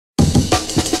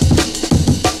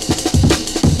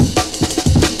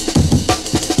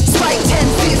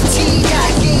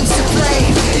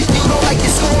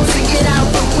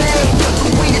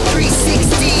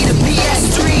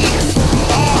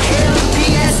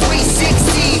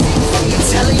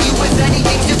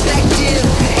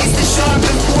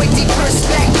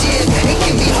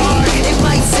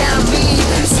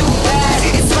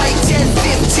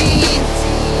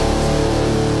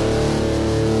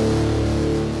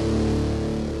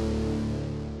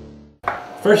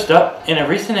First up, in a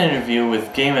recent interview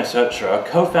with Game Etc.,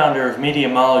 co-founder of Media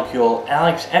Molecule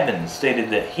Alex Evans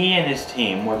stated that he and his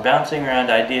team were bouncing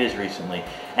around ideas recently,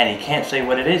 and he can't say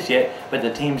what it is yet, but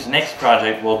the team's next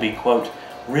project will be, quote,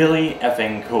 really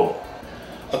effing cool.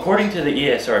 According to the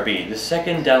ESRB, the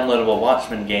second downloadable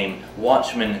Watchmen game,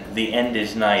 Watchmen The End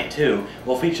Is Nigh 2,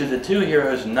 will feature the two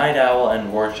heroes Night Owl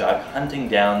and Rorschach hunting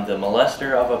down the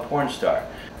molester of a porn star.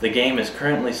 The game is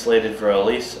currently slated for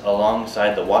release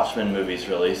alongside the Watchmen movie's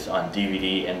release on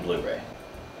DVD and Blu-ray.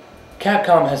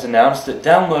 Capcom has announced that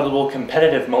downloadable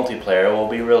competitive multiplayer will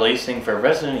be releasing for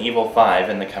Resident Evil 5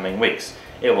 in the coming weeks.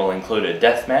 It will include a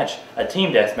deathmatch, a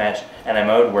team deathmatch, and a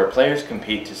mode where players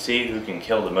compete to see who can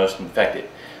kill the most infected.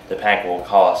 The pack will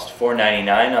cost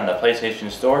 $4.99 on the PlayStation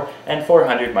Store and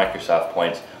 400 Microsoft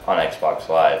points on Xbox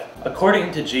Live.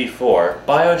 According to G4,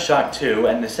 BioShock 2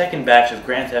 and the second batch of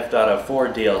Grand Theft Auto 4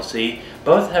 DLC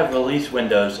both have release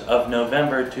windows of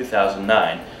November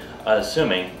 2009,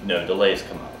 assuming no delays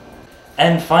come up.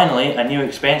 And finally, a new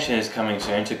expansion is coming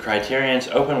soon to Criterion's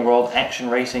open-world action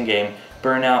racing game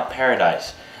Burnout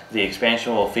Paradise. The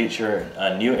expansion will feature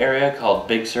a new area called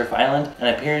Big Surf Island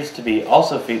and appears to be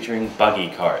also featuring buggy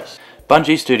cars.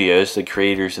 Bungie Studios, the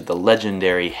creators of the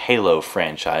legendary Halo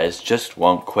franchise, just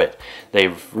won't quit.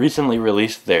 They've recently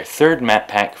released their third map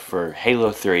pack for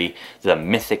Halo 3, the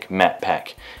Mythic map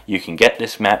pack. You can get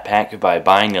this map pack by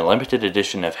buying the limited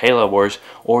edition of Halo Wars,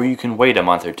 or you can wait a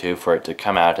month or two for it to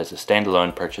come out as a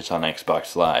standalone purchase on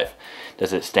Xbox Live.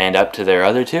 Does it stand up to their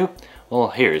other two? Well,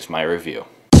 here's my review.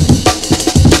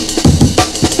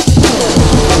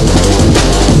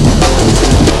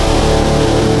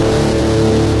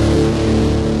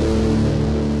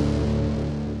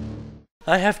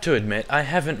 I have to admit, I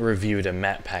haven't reviewed a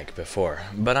map pack before,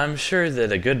 but I'm sure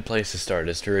that a good place to start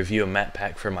is to review a map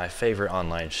pack for my favorite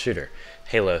online shooter,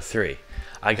 Halo 3.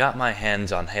 I got my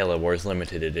hands on Halo Wars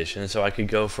Limited Edition so I could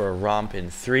go for a romp in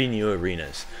 3 new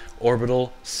arenas: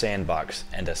 Orbital, Sandbox,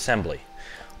 and Assembly.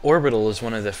 Orbital is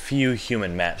one of the few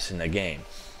human maps in the game.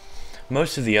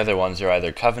 Most of the other ones are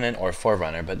either Covenant or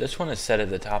Forerunner, but this one is set at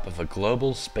the top of a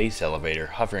global space elevator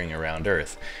hovering around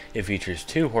Earth. It features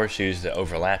 2 horseshoes that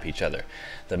overlap each other.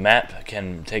 The map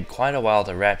can take quite a while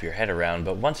to wrap your head around,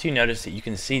 but once you notice that you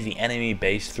can see the enemy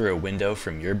base through a window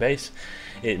from your base,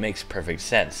 it makes perfect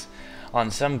sense. On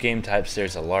some game types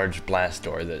there's a large blast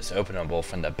door that's openable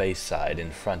from the base side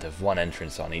in front of one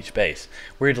entrance on each base.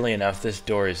 Weirdly enough, this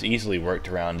door is easily worked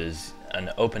around as an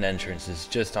open entrance is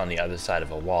just on the other side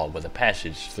of a wall with a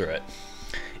passage through it.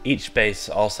 Each base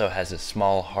also has a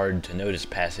small, hard-to-notice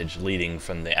passage leading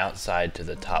from the outside to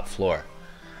the top floor.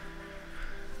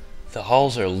 The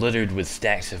halls are littered with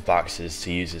stacks of boxes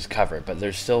to use as cover, but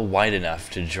they're still wide enough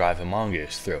to drive a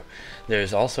mongoose through. There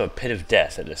is also a pit of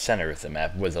death at the center of the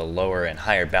map with a lower and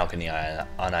higher balcony on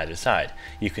either side.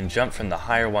 You can jump from the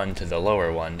higher one to the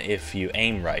lower one if you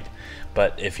aim right,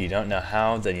 but if you don't know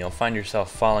how, then you'll find yourself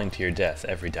falling to your death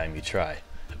every time you try.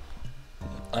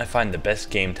 I find the best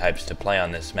game types to play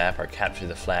on this map are Capture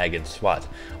the Flag and SWAT,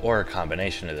 or a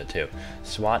combination of the two.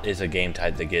 SWAT is a game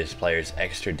type that gives players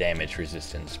extra damage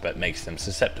resistance, but makes them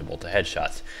susceptible to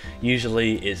headshots.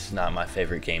 Usually it's not my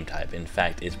favorite game type, in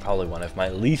fact it's probably one of my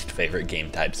least favorite game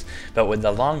types, but with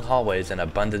the long hallways and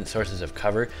abundant sources of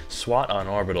cover, SWAT on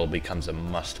Orbital becomes a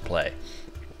must play.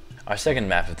 Our second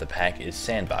map of the pack is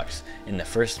Sandbox. In the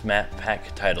first map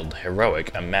pack titled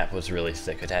Heroic, a map was released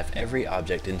that could have every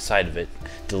object inside of it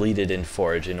deleted in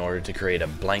Forge in order to create a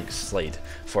blank slate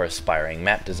for aspiring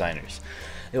map designers.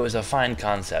 It was a fine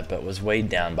concept, but was weighed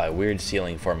down by weird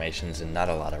ceiling formations and not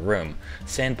a lot of room.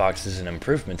 Sandbox is an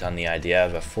improvement on the idea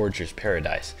of a forger's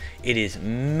paradise. It is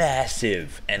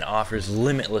massive and offers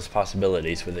limitless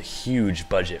possibilities with a huge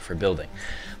budget for building.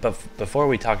 But before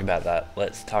we talk about that,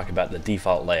 let's talk about the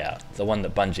default layout, the one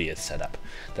that Bungie has set up.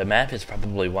 The map is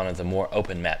probably one of the more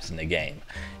open maps in the game.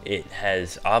 It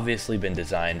has obviously been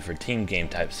designed for team game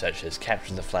types such as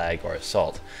Capture the Flag or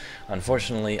Assault.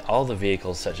 Unfortunately, all the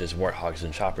vehicles such as Warthogs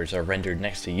and Choppers are rendered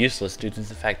next to useless due to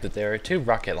the fact that there are 2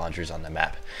 rocket launchers on the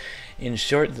map. In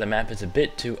short, the map is a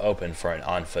bit too open for an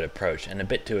on-foot approach and a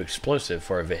bit too explosive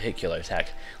for a vehicular attack,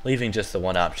 leaving just the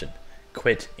one option: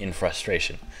 quit in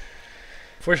frustration.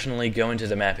 Fortunately, go into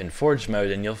the map in Forge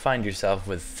mode and you'll find yourself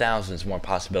with thousands more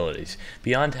possibilities.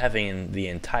 Beyond having the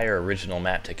entire original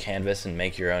map to canvas and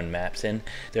make your own maps in,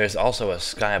 there is also a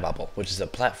sky bubble, which is a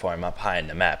platform up high in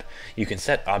the map. You can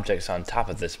set objects on top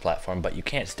of this platform, but you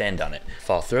can't stand on it.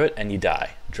 Fall through it and you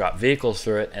die. drop vehicles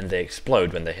through it, and they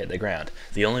explode when they hit the ground.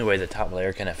 The only way the top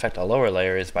layer can affect a lower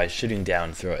layer is by shooting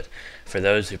down through it. For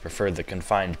those who prefer the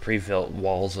confined pre-built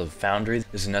walls of Foundry,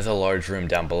 there's another large room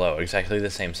down below, exactly the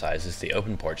same size as the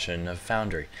open portion of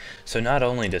Foundry. So not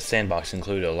only does Sandbox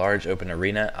include a large open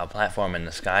arena, a platform in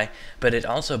the sky, but it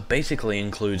also basically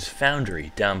includes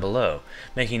Foundry down below,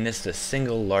 making this the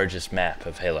single largest map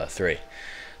of Halo 3.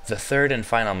 The third and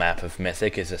final map of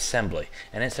Mythic is Assembly,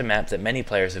 and it's a map that many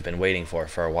players have been waiting for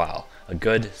a while. A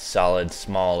good, solid,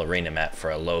 small arena map for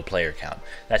a low player count.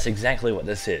 That's exactly what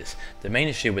this is. The main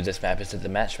issue with this map is that the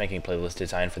matchmaking playlist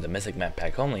designed for the Mythic map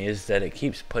pack only is that it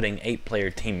keeps putting 8-player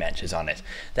team matches on it.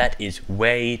 That is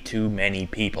way too many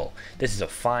people. This is a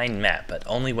fine map, but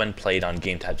only when played on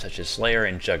game types such as Slayer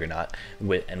and Juggernaut,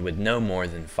 and with no more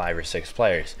than 5 or 6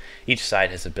 players. Each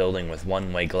side has a building with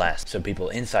one-way glass, so people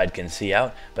inside can see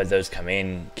out, but those coming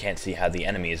in can't see how the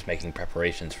enemy is making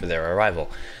preparations for their arrival.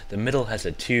 The middle has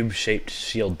a tube-shaped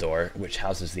shield door, which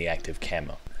houses the active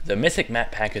camo. The Mythic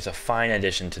map pack is a fine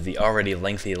addition to the already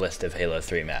lengthy list of Halo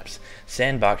 3 maps.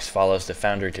 Sandbox follows the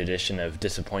Foundry tradition of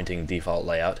disappointing default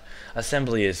layout.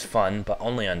 Assembly is fun, but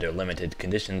only under limited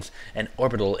conditions, and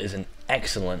Orbital is an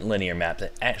excellent linear map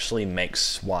that actually makes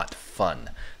SWAT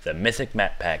fun. The Mythic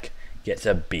map pack gets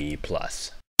a B+.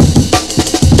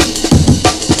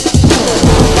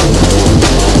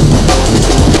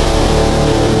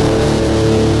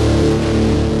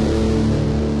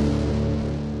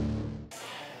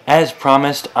 As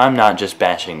promised, I'm not just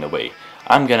bashing the Wii.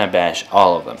 I'm gonna bash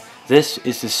all of them. This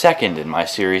is the second in my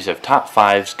series of top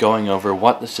 5s going over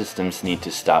what the systems need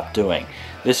to stop doing.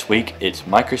 This week, it's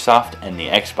Microsoft and the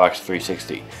Xbox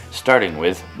 360, starting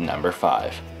with number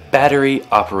 5.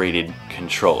 Battery-operated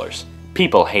controllers.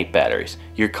 People hate batteries.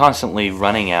 You're constantly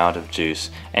running out of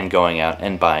juice and going out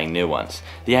and buying new ones.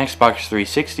 The Xbox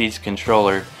 360's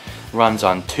controller runs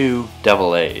on 2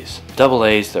 AA's.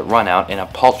 AA's that run out in a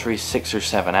paltry 6 or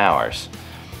 7 hours.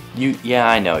 Yeah,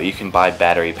 I know, you can buy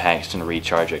battery packs and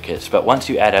recharger kits, but once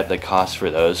you add up the cost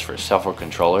for those for several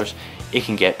controllers, it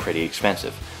can get pretty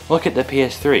expensive. Look at the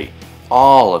PS3.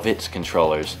 All of its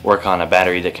controllers work on a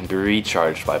battery that can be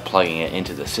recharged by plugging it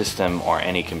into the system or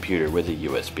any computer with a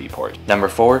USB port. Number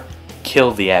 4,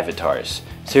 kill the avatars.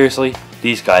 Seriously,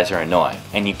 these guys are annoying,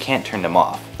 and you can't turn them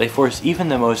off. They force even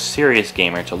the most serious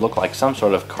gamer to look like some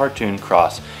sort of cartoon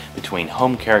cross between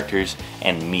home characters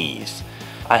and me's.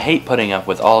 I hate putting up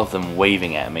with all of them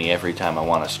waving at me every time I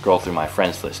want to scroll through my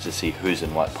friends list to see who's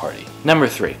in what party. Number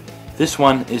 3. This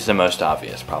one is the most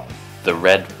obvious problem. The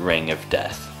red ring of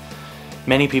death.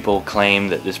 Many people claim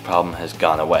that this problem has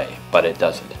gone away, but it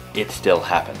doesn't. It still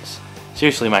happens.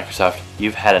 Seriously, Microsoft,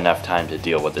 you've had enough time to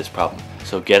deal with this problem,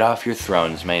 so get off your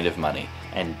thrones made of money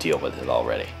and deal with it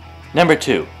already. Number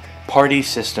 2. Party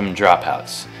system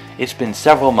dropouts. It's been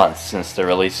several months since the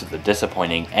release of the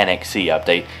disappointing NXC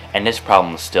update, and this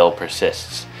problem still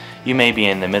persists. You may be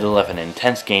in the middle of an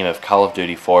intense game of Call of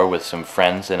Duty 4 with some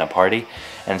friends in a party,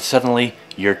 and suddenly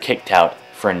you're kicked out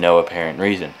for no apparent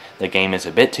reason. The game is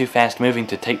a bit too fast moving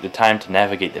to take the time to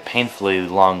navigate the painfully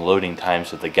long loading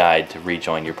times of the guide to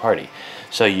rejoin your party.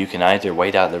 So you can either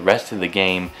wait out the rest of the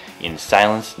game in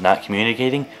silence, not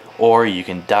communicating, or you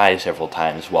can die several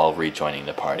times while rejoining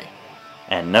the party.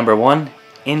 And number 1,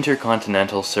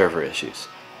 intercontinental server issues.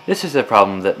 This is a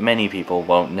problem that many people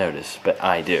won't notice, but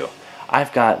I do.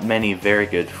 I've got many very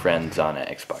good friends on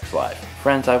Xbox Live.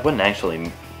 Friends I wouldn't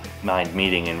actually mind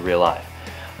meeting in real life.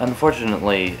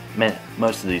 Unfortunately,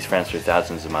 most of these friends are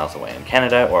thousands of miles away in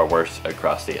Canada, or worse,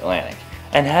 across the Atlantic.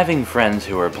 And having friends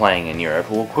who are playing in Europe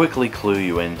will quickly clue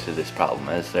you into this problem,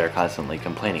 as they're constantly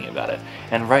complaining about it,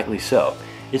 and rightly so.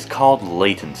 It's called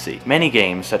latency. Many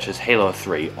games, such as Halo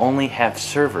 3, only have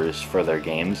servers for their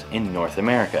games in North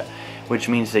America, which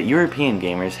means that European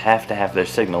gamers have to have their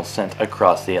signals sent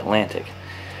across the Atlantic.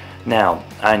 Now,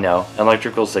 I know,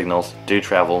 electrical signals do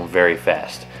travel very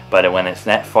fast, but when it's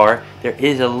that far, there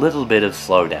is a little bit of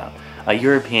slowdown. A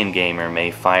European gamer may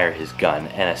fire his gun,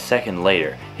 and a second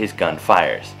later, his gun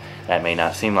fires. That may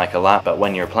not seem like a lot, but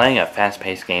when you're playing a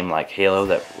fast-paced game like Halo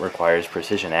that requires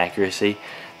precision accuracy,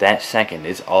 that second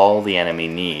is all the enemy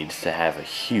needs to have a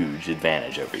huge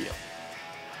advantage over you.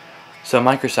 So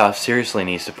Microsoft seriously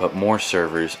needs to put more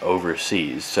servers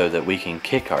overseas so that we can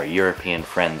kick our European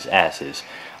friends' asses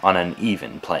on an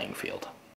even playing field.